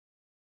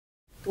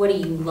What do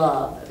you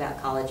love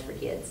about College for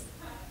Kids?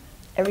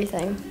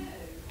 Everything.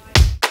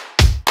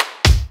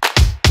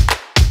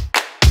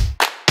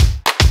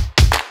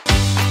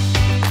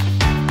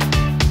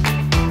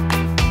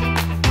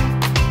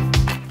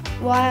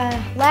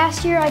 Well,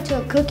 last year I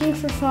took cooking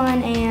for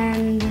fun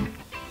and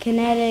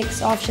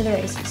kinetics off to the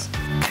races.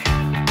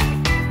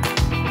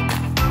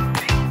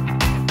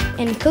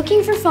 In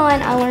cooking for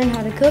fun, I learned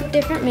how to cook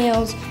different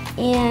meals.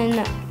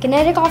 In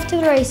kinetic off to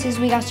the races,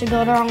 we got to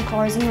build our own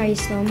cars and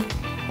race them.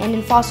 And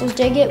in fossils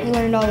dig it, we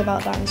learned all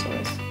about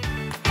dinosaurs.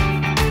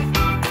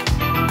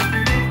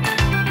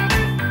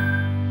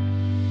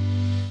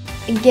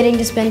 And getting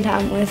to spend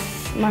time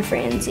with my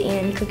friends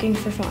and cooking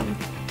for fun.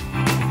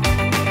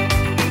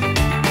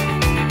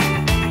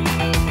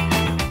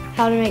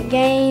 How to make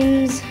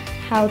games,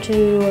 how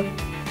to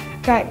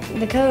crack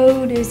the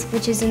code,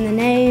 which is in the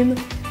name,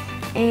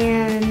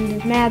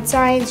 and mad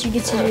science, you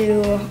get to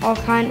do all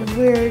kinds of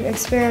weird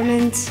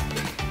experiments,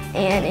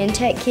 and in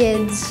Tech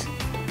Kids,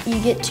 you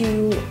get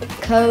to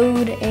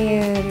code,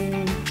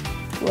 and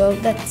well,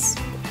 that's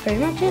pretty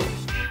much it.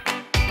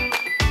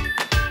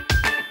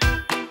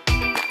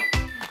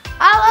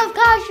 I love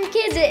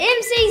College4Kids at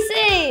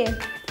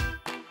MCC!